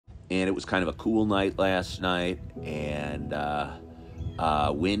and it was kind of a cool night last night, and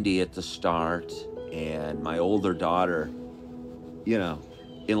windy at the start. And my older daughter, you know,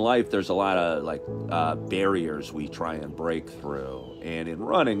 in life there's a lot of like barriers we try and break through, and in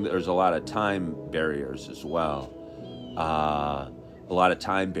running there's a lot of time barriers as well. A lot of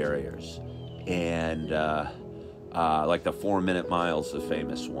time barriers, and like the 4 minute mile's the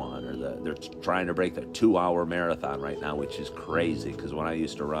famous one, or they're trying to break the 2 hour marathon right now, which is crazy because when I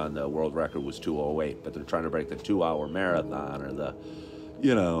used to run, the world record was 2:08, but they're trying to break the 2 hour marathon, or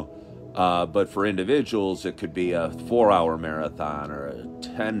you know, but for individuals, it could be a 4 hour marathon or a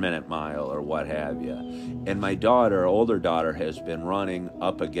 10 minute mile or what have you. And my daughter, older daughter, has been running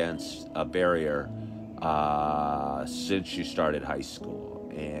up against a barrier since she started high school.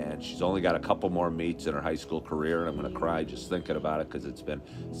 And she's only got a couple more meets in her high school career, and I'm going to cry just thinking about it because it's been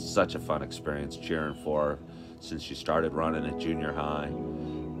such a fun experience cheering for her since she started running at junior high.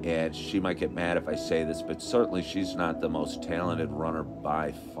 And she might get mad if I say this, but certainly she's not the most talented runner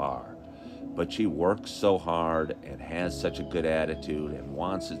by far. But she works so hard and has such a good attitude and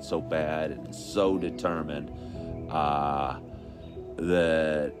wants it so bad and is so determined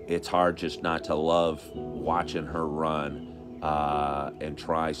that it's hard just not to love watching her run and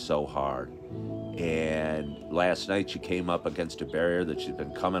try so hard. And last night she came up against a barrier that she's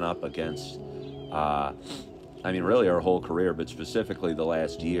been coming up against, I mean, really her whole career, but specifically the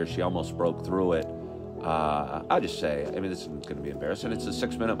last year. She almost broke through it. I'll just say, I mean, this isn't going to be embarrassing. It's a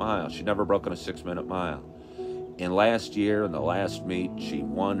 6 minute mile. She'd never broken a 6 minute mile. And last year, in the last meet, she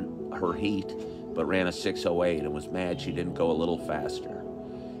won her heat, but ran a 6:08 and was mad she didn't go a little faster.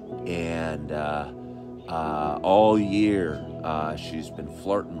 And all year, she's been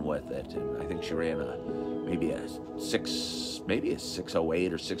flirting with it. And I think she ran maybe a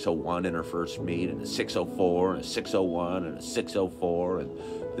 6:08 or 6:01 in her first meet, and a 6:04 and a 6:01 and a 6:04. And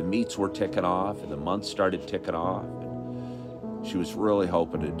the meets were ticking off, and the months started ticking off. And she was really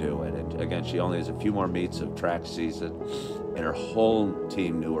hoping to do it. And again, she only has a few more meets of track season, and her whole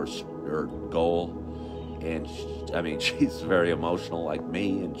team knew her goal. And I mean, she's very emotional like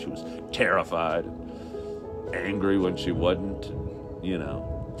me, and she was terrified, and angry when she wouldn't. And, you know,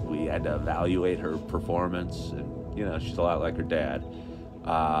 we had to evaluate her performance, and you know, she's a lot like her dad.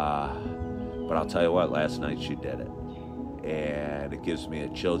 But I'll tell you what, last night she did it. And it gives me a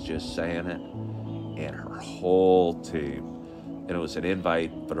chill just saying it. And her whole team, and it was an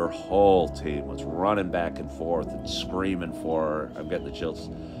invite, but her whole team was running back and forth and screaming for her. I'm getting the chills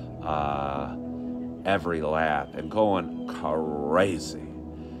every lap and going crazy.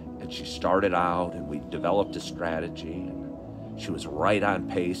 And she started out, and we developed a strategy, and she was right on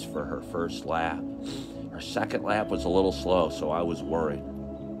pace for her first lap. Her second lap was a little slow, so I was worried.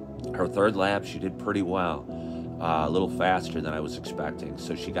 Her third lap, she did pretty well, a little faster than I was expecting,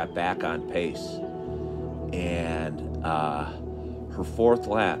 so she got back on pace. And her fourth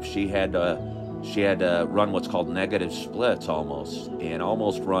lap, she had to run what's called negative splits almost, and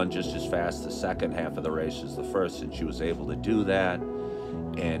almost run just as fast the second half of the race as the first, and she was able to do that.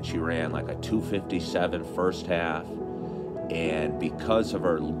 And she ran like a 2:57 first half, and because of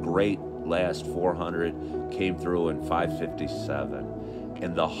her great last 400, came through in 5:57,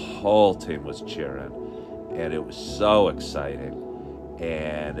 and the whole team was cheering, and it was so exciting.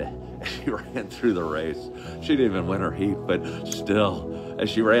 And she ran through the race. She didn't even win her heat, but still, as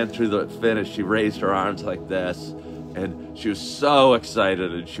she ran through the finish, she raised her arms like this, and she was so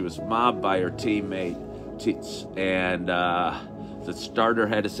excited, and she was mobbed by her teammate, and the starter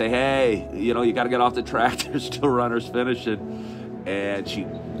had to say, hey, you know, you got to get off the track. There's still runners finishing. And she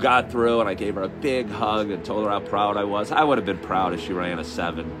got through, and I gave her a big hug and told her how proud I was. I would have been proud if she ran a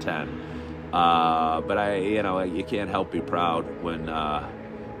 7:10. But you can't help be proud when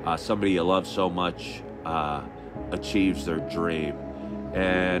somebody you love so much achieves their dream.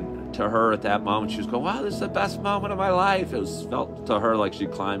 And to her at that moment, she was going, wow, this is the best moment of my life. It felt to her like she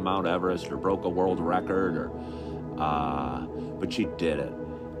climbed Mount Everest or broke a world record, but she did it.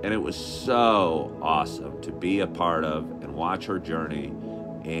 And it was so awesome to be a part of and watch her journey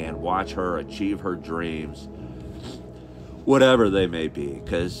and watch her achieve her dreams, whatever they may be.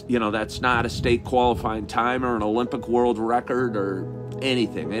 Because, you know, that's not a state qualifying time or an Olympic world record or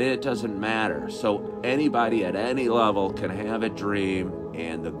anything. And it doesn't matter. So anybody at any level can have a dream,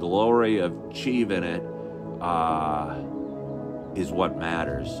 and the glory of achieving it is what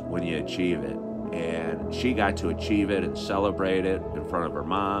matters when you achieve it. And she got to achieve it and celebrate it in front of her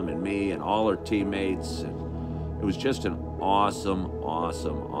mom and me and all her teammates. And it was just an awesome,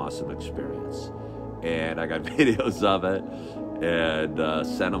 awesome, awesome experience. And I got videos of it and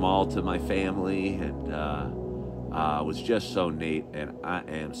sent them all to my family. And was just so neat, and I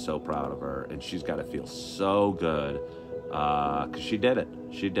am so proud of her. And she's got to feel so good because she did it.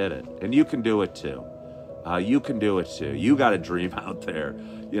 She did it. And you can do it too. You can do it too. You got a dream out there.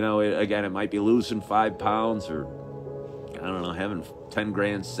 You know, again, it might be losing 5 pounds, or I don't know, having 10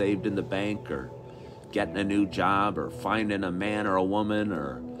 grand saved in the bank, or getting a new job, or finding a man or a woman,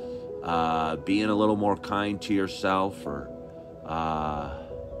 or being a little more kind to yourself, or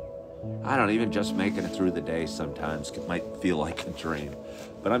I don't even just making it through the day sometimes might feel like a dream.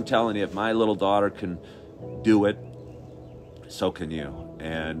 But I'm telling you, if my little daughter can do it, so can you.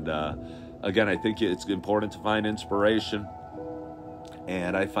 And again, I think it's important to find inspiration.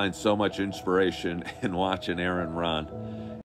 And I find so much inspiration in watching Erin run.